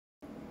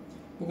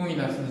Bugungi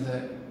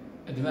darsimizda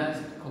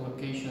Advanced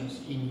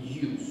Collocations in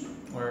Use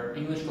or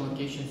English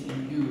Collocations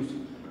in Use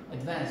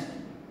Advanced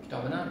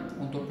kitobidan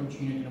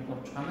 14-unitini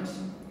ko'rib chiqamiz.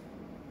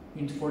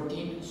 Unit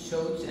 14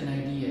 Thoughts and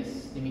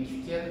Ideas, demak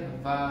fikr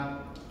va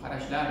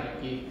qarashlar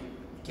yoki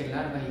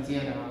fikrlar va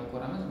ideyalarni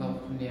ko'ramiz. Va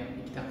bunda ham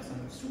ikkita qism,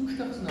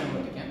 uchta qismlar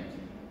bor ekan.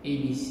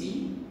 ABC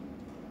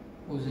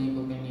o'zining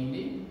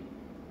ko'rganingdek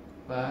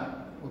va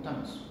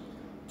o'tamiz.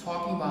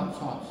 Talking about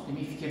thoughts,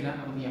 demak fikrlar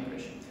haqida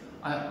gapirish.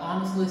 I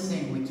honestly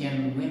think we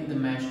can win the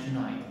match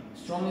tonight.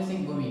 Strongly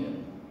think bo'lmaydi.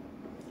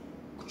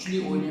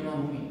 Kuchli o'ylayman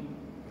bo'lmaydi.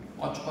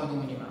 Ochiq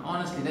oydin o'ylayman.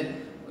 Honestly deb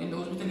endi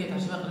o'z tilga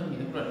tarjima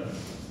qilinmaydi bular.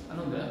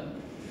 Anunda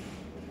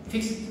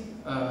fixed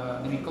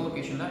demak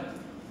collocationlar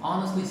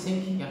honestly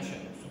think yaxshi.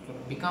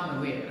 Become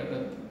aware.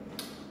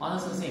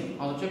 Honestly think.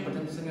 Hozircha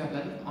birinchisi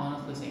yodladik.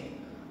 Honestly think.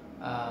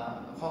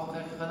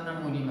 Haqiqatan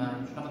ham o'ylayman,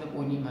 shunaqa deb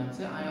o'ylayman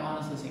desa I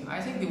honestly think.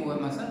 I think deb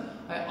o'ylamasa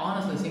I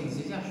honestly think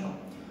this is yaxshi.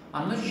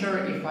 I'm not sure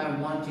if I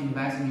want to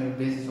invest in your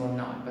business or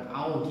not, but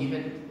I'll give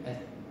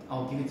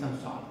it some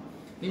thought.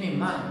 Demak,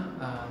 man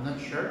not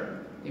sure.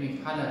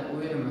 Demak, hali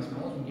o'ylar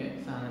emasman o'zimga,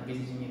 sani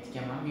biznesimga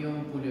tikamanmi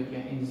yo'qmi, pul yoki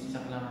investitsiya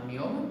qilamanmi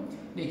yo'qmi,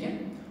 lekin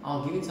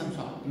I'll give it some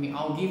thought. Demak,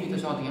 I'll give it a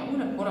thought degan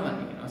o'ylab ko'raman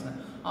degan. Masalan,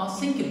 I'll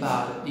think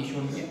about it deyish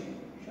o'rniga,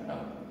 shut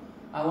up.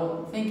 I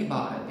will think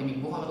about it.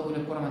 Demak, bu haqida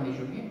o'ylab ko'raman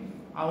deyish o'rniga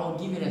I will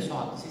give it a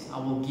thought. This is I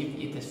will give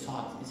it a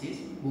thought. This is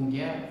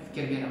bunga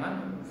fikr beraman.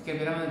 Fikr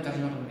beraman deb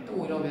tarjima qilmaydi.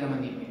 O'ylab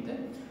beraman deyilmaydi.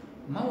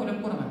 Men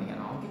o'ylab ko'raman degan.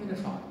 I will give it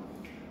a thought.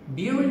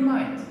 Bear in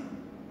mind,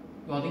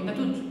 yodingda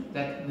tut,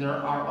 that there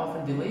are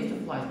often delays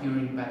to flights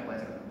during bad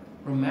weather.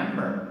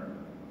 Remember,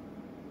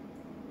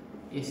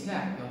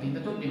 esla,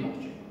 yodingda tut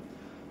demoqchi.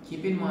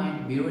 Keep in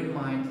mind, bear in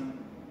mind.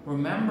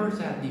 Remember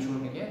that deyish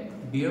o'rniga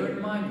bear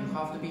in mind you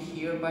have to be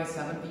here by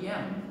 7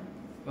 p.m.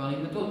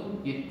 Yodingda tut,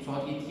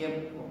 soat 7ga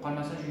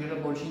qolmasdan shu yerda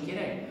bo'lishing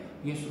kerak.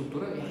 Degan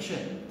struktura yaxshi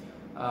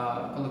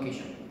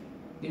collocation.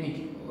 Demak,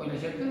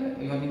 o'ylashakda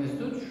yodingizda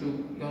tut, shu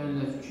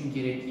yodingizda tutishing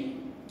kerakki,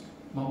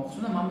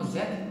 xususan mana bu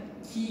that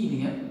key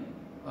degan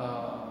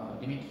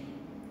demak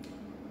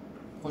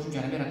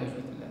qo'shimchani beradi o'z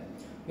tilida.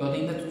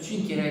 Yodingda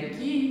tutishing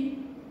kerakki,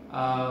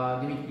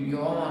 demak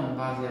yomon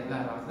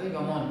vaziyatlar vaqtida,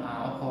 yomon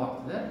ob-havo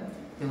vaqtida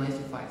delays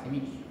to flight,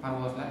 demak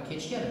parvozlar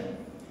kechikadi.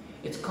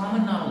 It's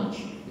common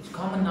knowledge. It's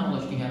common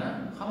knowledge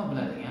degani hamma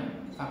biladigan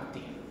fakt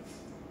degani.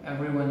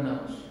 Everyone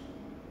knows.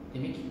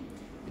 Demak,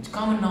 it's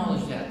common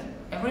knowledge that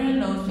everyone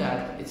knows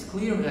that it's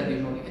clear that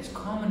it's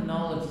common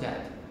knowledge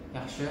that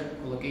yaxshi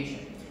collocation.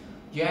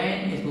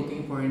 Jane is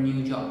looking for a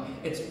new job.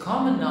 It's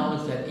common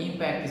knowledge that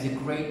Impact is a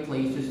great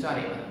place to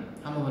study.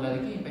 Hamma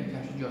biladiki Impact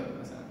yaxshi joy,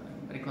 masalan,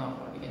 reklama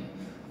qiladigan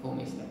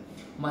bo'lmaydi.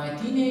 My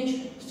teenage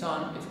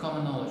son, it's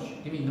common knowledge.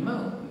 Demak,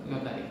 nima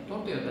yodladik?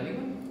 To'rtta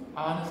yodladikmi?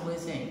 Honestly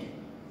think,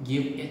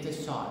 give it a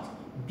thought,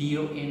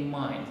 bear in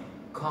mind,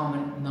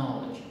 common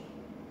knowledge.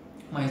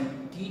 My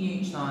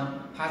teenage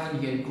son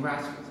hasn't yet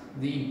grasped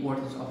the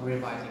importance of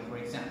revising for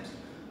exams.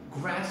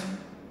 Grasp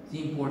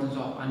the importance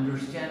of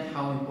understand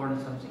how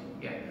important something.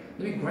 Yeah.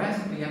 Demak,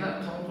 grasp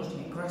degani qabul qilish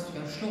degan, grasp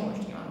degani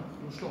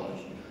ushlab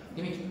olish.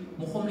 Demak,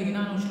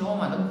 muhimligini ushlab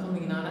olmadim,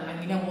 muhimligini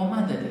anglab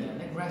olmadi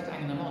degani. Grasp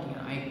anglamoq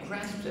degani. I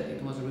grasped that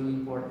it was really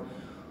important.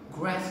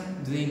 Grasp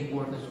the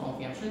importance of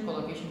yaxshi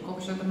collocation. Ko'p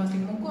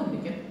ishlatilmasligi mumkin,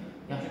 lekin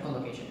yaxshi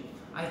collocation.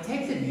 I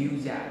take the view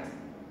that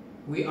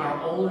we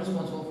are all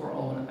responsible for our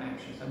own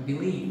actions. I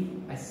believe,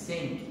 I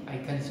think, I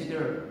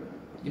consider.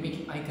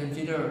 Demak, I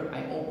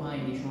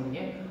opine deyish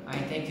o'rniga I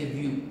take the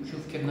view. Shu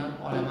fikrni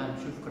olaman,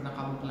 shu fikrni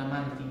qabul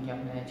qilaman degan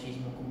gapni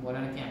aytishingiz mumkin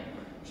bo'lar ekan.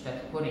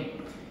 Ishlatib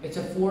ko'ring. It's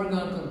a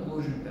foregone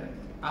conclusion that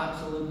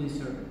absolutely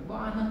certain. Bu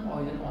aniq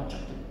oydin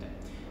ochiq debdi.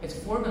 It's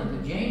foregone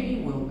that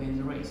Jamie will win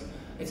the race.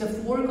 It's a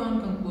foregone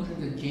conclusion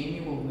that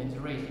Jamie will win the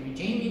race.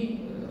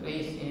 Jamie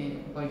race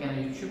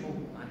qo'ygani shu bu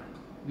aniq.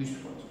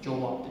 100%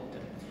 javob debdi.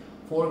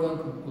 Foregone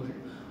conclusion.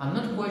 I'm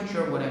not quite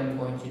sure what I'm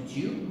going to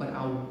do, but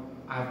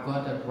I've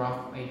got a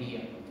rough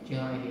idea.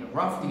 General idea.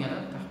 Rough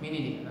degani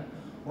taxminiy degani.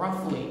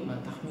 Roughly,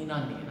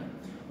 taxminan degani.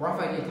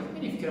 Rough idea,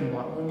 taxminiy fikrim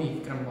bor,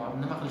 umumiy fikrim bor.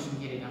 Nima qilishim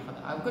kerak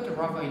haqida. I've got a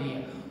rough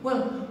idea.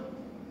 Well,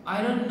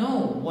 I don't know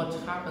what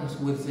happens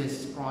with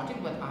this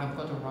project, but I've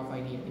got a rough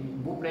idea.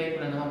 Bu proyekt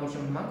bilan nima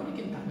bo'lishini bilmayman,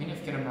 lekin taxminiy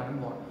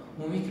fikrimlarim bor,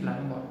 umumiy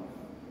fikrlarim bor.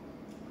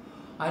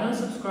 I don't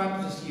subscribe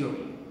to this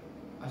theory.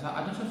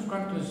 I don't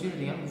subscribe to this theory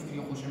degan bu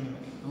fikrga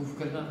qo'shilmayman. Bu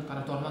fikrdan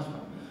tarafdor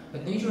emasman.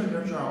 That nature and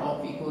nurture are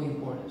of equal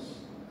importance.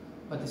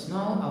 But it's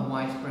now a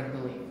widespread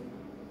belief.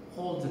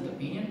 Hold that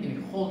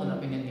opinion, hold an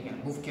opinion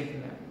degan bu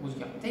fikrni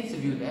o'ziga takes a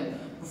view that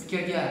bu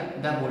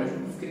fikrga da bo'lish,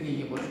 bu fikrga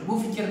ega bo'lish, bu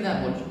fikrda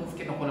bo'lish, bu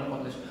fikrni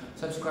qo'llab-quvvatlash.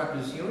 Subscribe to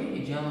the theory,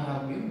 a general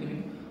help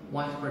view,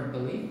 widespread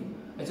belief.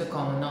 It's a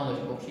common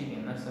knowledge book.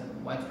 That's a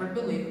widespread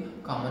belief,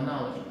 common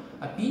knowledge.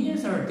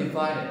 Opinions are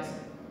divided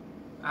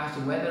as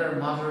to whether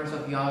mothers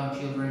of young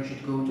children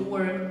should go to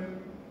work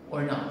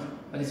or not.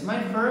 But it's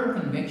my firm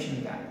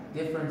conviction that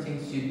different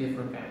things suit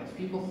different families.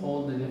 People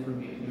hold the different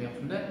views.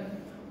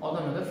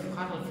 Odamlarda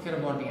har xil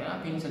fikr bor degan,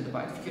 opinions are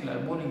divided,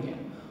 fikrlar bo'lingan.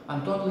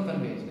 I'm totally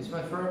convinced. It's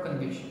my firm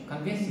conviction.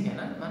 Convinced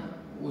degani men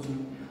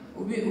o'zim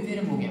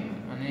Uverim bo'lganman.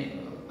 Ya'ni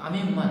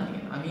aminman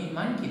degan.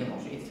 Aminmanki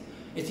demoqchi.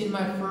 It's in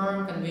my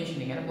firm conviction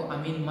degani bu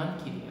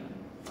aminmanki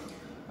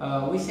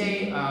degani. We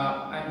say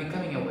I'm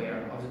becoming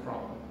aware of the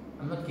problem.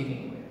 I'm not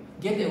getting aware.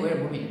 Get aware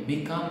bo'lmaydi.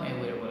 Become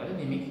aware bo'ladi.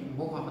 Demak,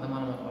 bu haqida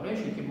ma'lumot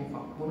olish yoki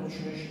buni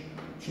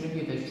tushunib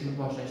yetish, tushunib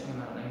boshlashni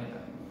ma'noni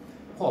anglatadi.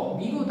 Xo'p,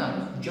 nega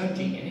o'tamiz?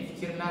 Judging, ya'ni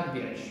fikrlar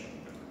berish.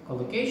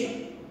 Collocation,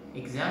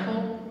 example,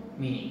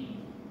 meaning.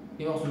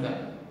 Demak, shunda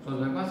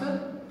so'zlar qasi,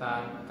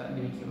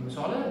 demak,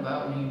 misoli va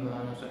uning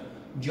ma'nosi.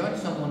 Judge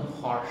someone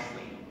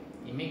harshly.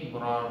 Demak,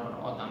 biror bir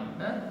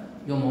odamni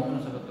yomon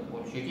munosabatda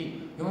bo'lish yoki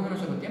yomon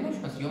munosabatda ham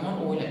bo'lmas, yomon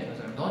o'ylash.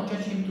 Masalan, don't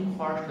judge him too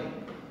harshly.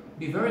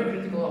 Be very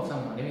critical of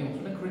someone. Demak,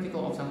 shunda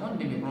critical of someone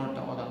demak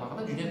birorta odam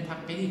haqida juda ham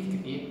tanqidiy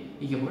fikrga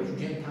ega bo'lish,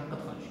 juda ham tanqid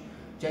qilish.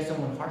 Judge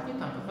someone harshly,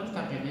 tanqid qilish,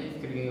 tanqidiy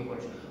fikrga ega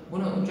bo'lish.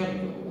 Buni unchalik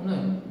uni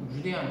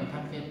juda ham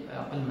tanqid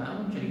qilma,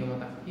 unchalik yomon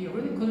tanqid. He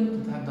really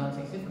couldn't have done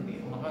things differently.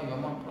 Unaqa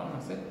yomon qila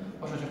olmasdi,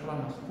 boshqacha qila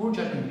olmasdi. Poor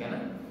judgment degani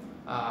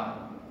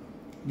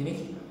demak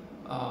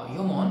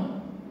yomon,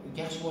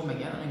 yaxshi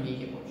bo'lmagan unga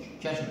ega bo'lish.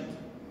 Judgment.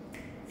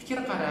 Fikr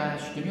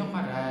qarash, dunyo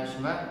qarash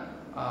va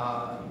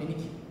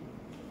demak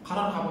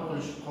qaror qabul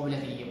qilish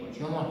qobiliyatiga ega bo'lish.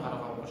 Yomon qaror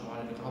qabul qilish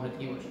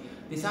qobiliyatiga ega bo'lish.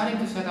 Deciding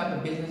to set up a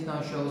business now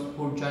shows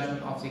poor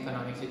judgment of the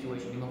economic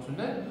situation. Demak,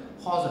 shunda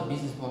hozir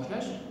biznes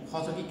boshlash,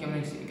 hozirgi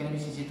ekonomik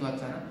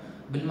situatsiyani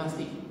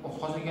bilmaslik,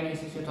 hozirgi ekonomik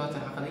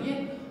situatsiya haqidagi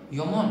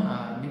yomon,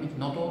 demak,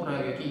 noto'g'ri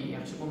yoki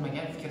yaxshi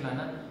bo'lmagan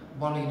fikrlarni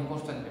borligini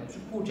ko'rsatadi. Shu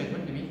poor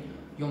judgment demak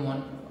yomon,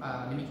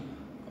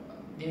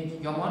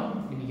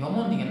 demak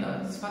yomon deganda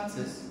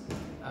sifatsiz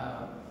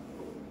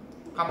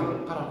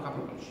qaror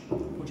qabul qilish.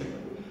 Poor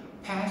judgment.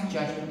 Pass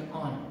judgment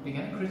on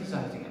degani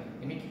criticize degani.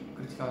 Demak,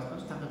 criticize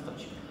qilish, tanqid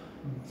qilish.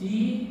 D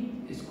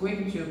is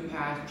quick to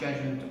pass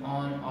judgment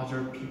on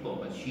other people,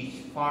 but she's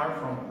far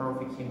from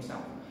perfect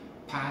himself.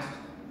 Pass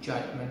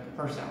judgment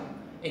herself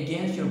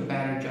against your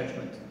better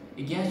judgment.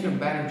 Against your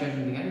better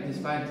judgment degani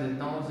despite the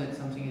knowledge that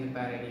something is a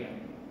bad idea.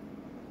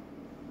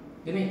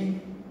 Demak,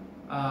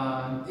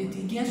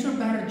 against your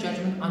better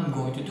judgment, I'm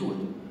going to do it.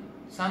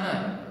 Sana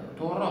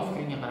to'g'riroq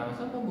fikringga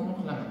qaramasam, men buni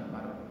qilaman.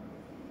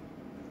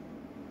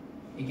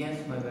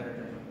 Against my better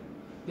judgment.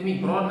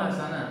 Demak, biror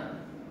narsani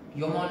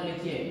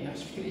yomonligi,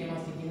 yaxshi fikr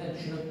emasligini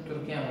tushunib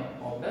turgan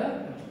holda,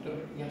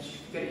 yaxshi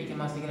fikr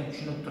emasligini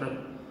tushunib turib,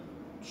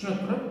 o'sha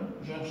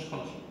ish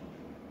qilish.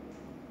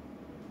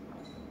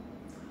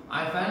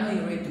 I finally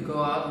agreed to go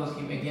out with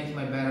him against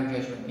my better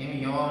judgment. Ya'ni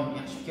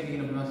yaxshi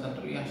fikrligini bilmasdan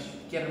turib, yaxshi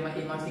fikr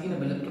emasligini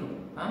bilib turib,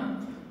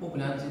 u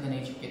bilan sizdan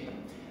chiqib ketdim.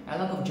 A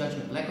lack of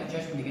judgment. Lack of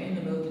judgment degani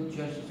inability to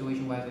judge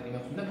situation wisely.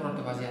 Demak, shunda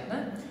birorta vaziyatni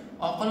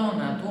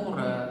oqilona,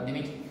 to'g'ri,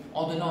 demak,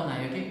 odilona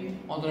yoki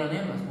odilona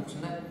emas, bu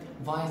qismda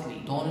wisely,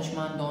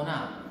 donishmandona,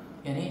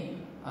 ya'ni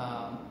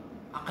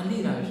aqlli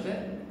ravishda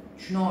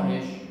tushuna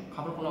olish,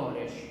 qabul qila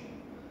olish,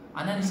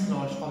 analiz qila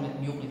olish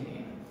qobiliyatining yo'qligi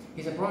degani.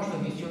 His approach to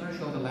his children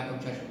showed a lack of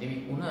judgment.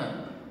 Demak, uni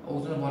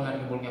o'zini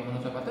bolalariga bo'lgan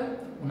munosabati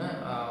uni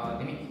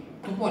demak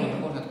tupoyligini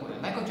ko'rsatib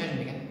qo'yadi. Lack of judgment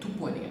degani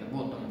tupoy degani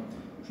bo'ldimi?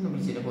 Shuni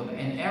bilsanglar bo'ldi.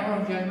 An error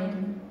of judgment,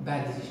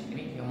 bad decision.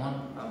 Demak,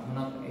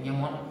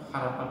 yomon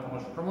qaror qabul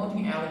qilish.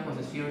 Promoting Alec was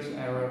a serious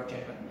error of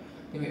judgment.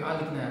 Demak,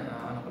 Alecni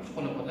aniqlash,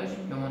 qo'llab-quvvatlash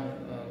yomon,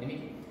 demak,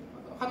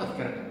 xato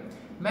fikr edi.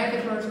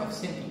 Metaphors of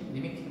thinking.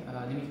 Demak,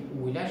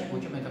 o'ylash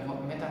bo'yicha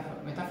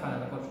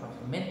metaforani ko'rib chiqamiz.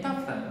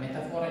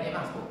 Metafora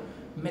emas bu.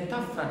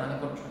 Metaforani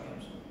ko'rib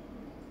chiqamiz.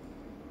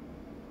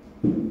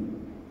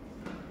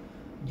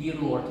 Dear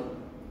Lord,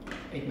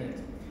 8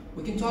 minutes.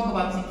 We can talk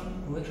about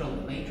thinking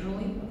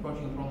laterally,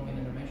 approaching a problem in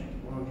an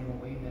original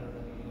way rather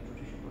than using a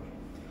traditional approach.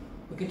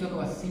 We can talk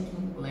about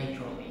thinking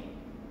laterally.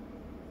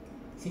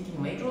 Thinking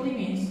laterally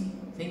means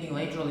thinking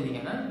laterally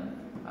degani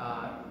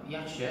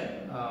yaxshi,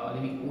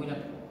 demak,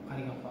 o'ylab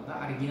qaragan holda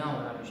original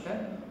ravishda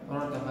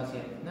birorta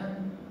vaziyatni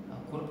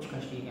ko'rib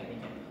chiqish degani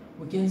ekan.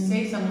 We can say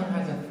someone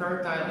has a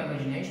fertile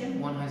imagination,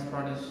 one has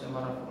produced a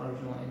lot of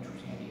original and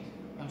interesting ideas.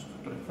 Yaxshi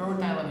turib,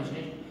 fertile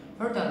imagination.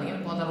 Fertile degani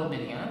плодородный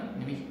degani,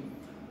 demak,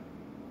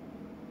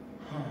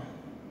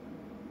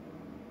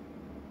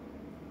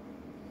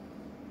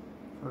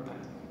 fertile.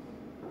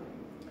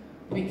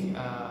 Demak,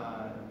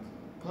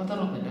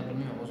 плодородный degani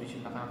bilmayman o'zbekcha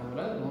qanaqa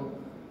bo'ladi, bu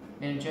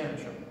menimcha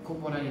o'sha ko'p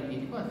bolali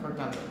deydi-ku,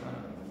 fertile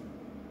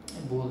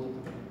bo'ldi.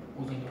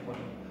 O'zingga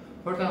qo'ying.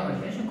 Fertile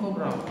imagination ko'p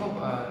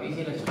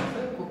ideyalar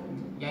chiqarsa, ko'p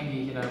yangi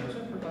ideyalar bo'lsa,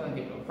 fertile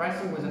deb.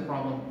 Wrestle with a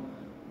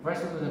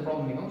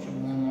problem degan o'sha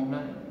muammo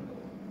bilan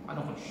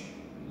aniqlash,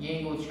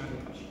 yangi o'tish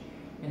harakat qilish.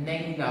 And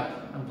nagging doubt,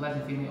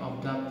 unpleasant feeling of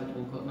doubt that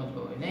will not go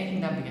away. Nagging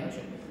doubt degani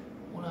o'sha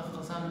unaqa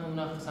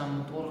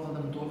qilsammi, to'g'ri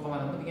qildimmi, to'g'ri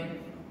qilmadimmi degan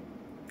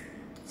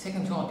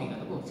second thought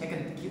deyiladi bu.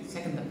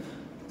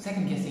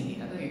 Second guessing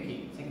deyiladi yoki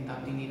second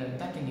doubting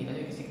deyiladi,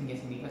 yoki second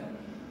guessing deyiladi.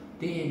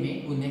 Demak,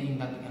 bu nagging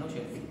doubt degani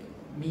o'sha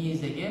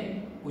miyangizdagi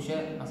o'sha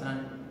masalan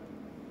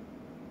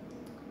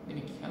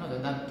demak, another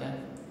doubt,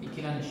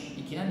 ikkilanish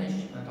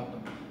ana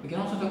topdim. We can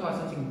also talk about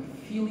something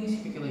feeling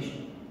speculation.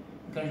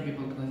 Encourage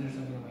people to consider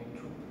something that might be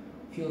true.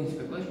 Feeling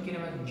speculation kerak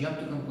emas, jump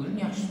to conclusion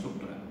yaxshi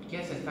struktura.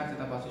 Guess as facts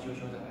about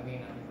situation without having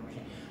enough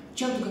information.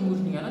 Jump to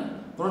conclusion degani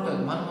birorta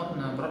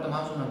ma'lumotni, birorta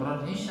mavzuni,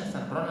 birorta hech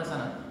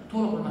narsani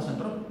to'liq bilmasdan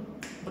turib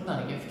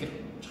birdaniga fikr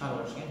chiqarib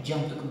olishga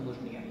jump to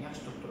conclusion degani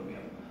yaxshi turib bu.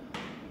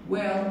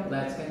 Well,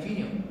 let's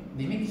continue.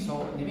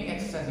 Demak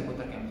exercise'ga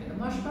o'targanmiz. Endi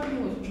mana shu pariga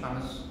o'tib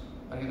chiqamiz.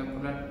 Pariga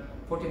topganlar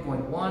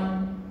 40.1,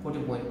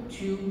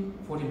 40.2,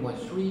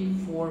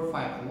 40.3, 4,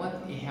 5. What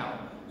the hell?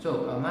 So,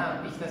 men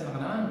ikkitasini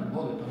qilaman,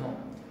 bo'ldi, tamom.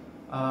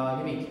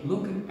 Demak,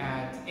 look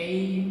at A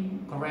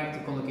correct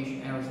collocation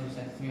errors in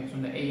sentence. Demak,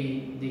 shunda A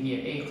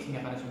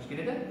qismiga qarashimiz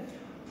kerak edi.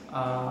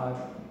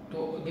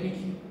 Demak,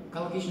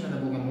 collocationda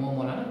bo'lgan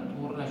muammolarni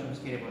to'g'rilashimiz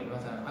kerak bo'ladi.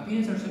 Masalan,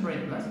 opinions are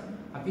separated emas,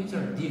 opinions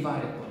are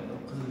divided bo'ladi.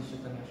 Qizil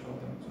ishlardan yaxshiroq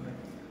bo'ladi.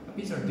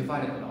 Opinions are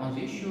divided on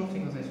the issue of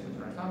single-sex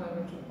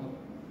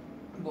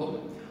bo'ldi.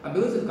 I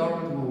believe the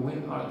government will win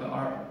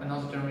are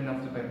another determined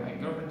after by my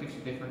girlfriend takes a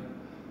different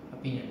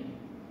opinion.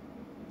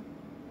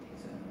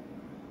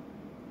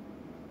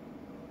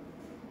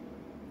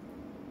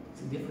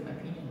 It's a different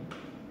opinion.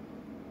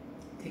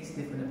 Takes a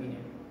different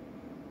opinion.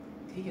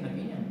 Take an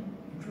opinion.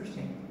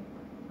 Interesting.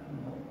 I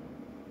don't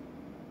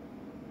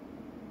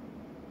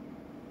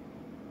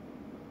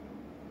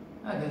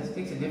know. This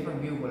takes a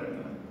different view. What I'm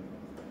doing.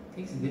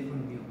 Takes a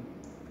different view.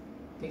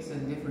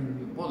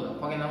 Bo'ldi.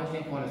 Qolgan namozni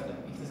qo'lashda.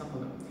 Ikkitasi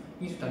qildim.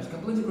 Next times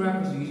complete the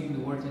graph is using the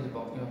words in the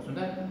box.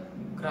 Shunda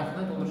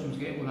graphni to'ldirishimiz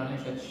kerak, ularni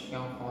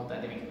ishlatishgan holda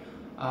demak.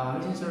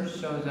 Research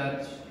shows that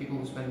people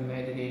who spend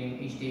meditating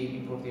each day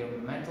improve their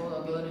mental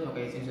abilities.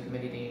 Okay, it seems that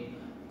meditating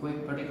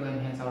particularly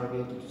enhance our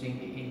ability to think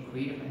in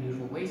creative and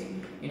unusual ways.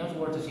 In other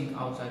words, to think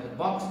outside the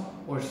box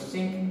or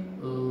think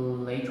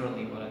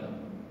laterally.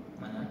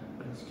 Mana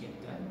birinchi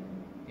ketdi.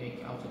 Demak,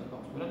 outside the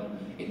box bo'ladi.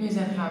 It means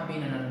that have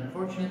been an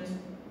unfortunate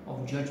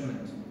of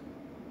judgment,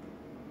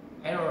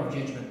 error of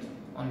judgment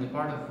on the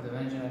part of the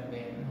manager have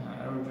been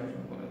error of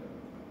judgment bo'ladi.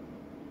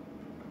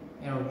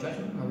 Error of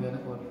judgment bu yerda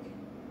ko'rdik.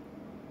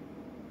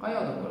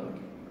 Qayoqda ko'rdik?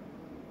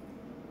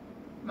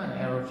 Mana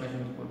error of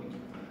judgment ko'rdik.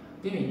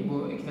 Demak, bu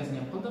ikkitasini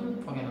ham qildim.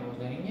 Qolgan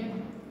o'zlaringga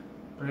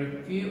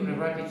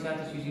rewrite each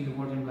sentence using the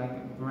word in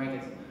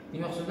brackets.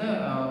 Demak, shunda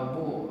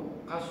bu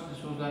qarshi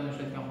so'zlarni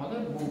ishlatgan holda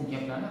bu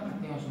gaplarni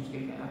qat'iy yozishimiz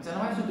kerak.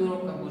 Analyze the door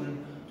of conclusion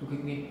to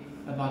quickly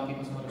about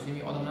people's motives.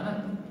 Demak, odamlarni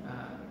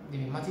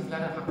demak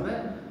motivlari haqida,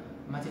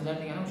 motivlar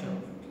degani o'sha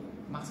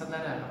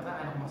maqsadlari haqida,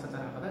 aniq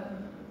maqsadlar haqida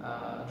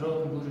draw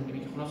conclusion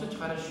demak xulosa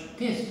chiqarish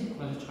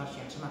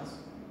yaxshi emas,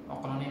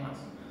 oqilona emas.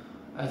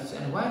 It's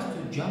advised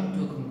to jump to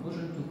a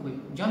conclusion too quick.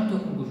 Jump to a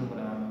conclusion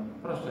bo'ladimi?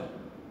 Prosta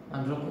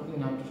draw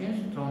conclusion out to change,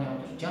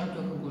 jump to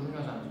a conclusion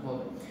yozamiz.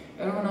 Bo'ldi.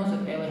 Everyone knows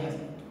that Ellie has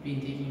been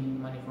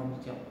taking money from the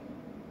job.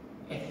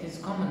 It is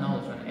common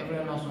knowledge, right?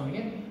 Everyone knows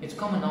it's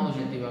common knowledge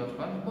that they were to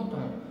find. Bo'ldi.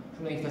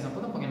 Shunda ikkitasini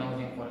qilib qolgan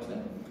namozni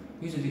qo'yasizlar.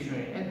 Use a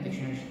dictionary. Add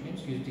dictionary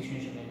names. Use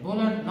dictionary names.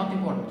 Bular not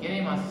important. Kerak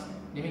emas.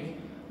 Demak,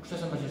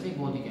 uchtasini bajarsak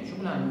bo'ldi ekan. Shu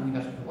bilan bugun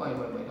darsimiz voy,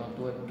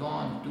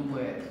 don't do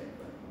it.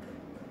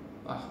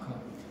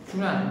 Shu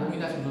bilan bugun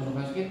darsimiz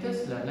o'zgarib ketdi.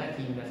 Sizlardan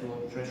keyingi darsga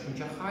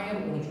uchrashguncha xayr,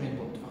 unutmang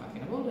bo'ldi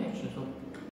faqatgina. Bo'ldi, yaxshi.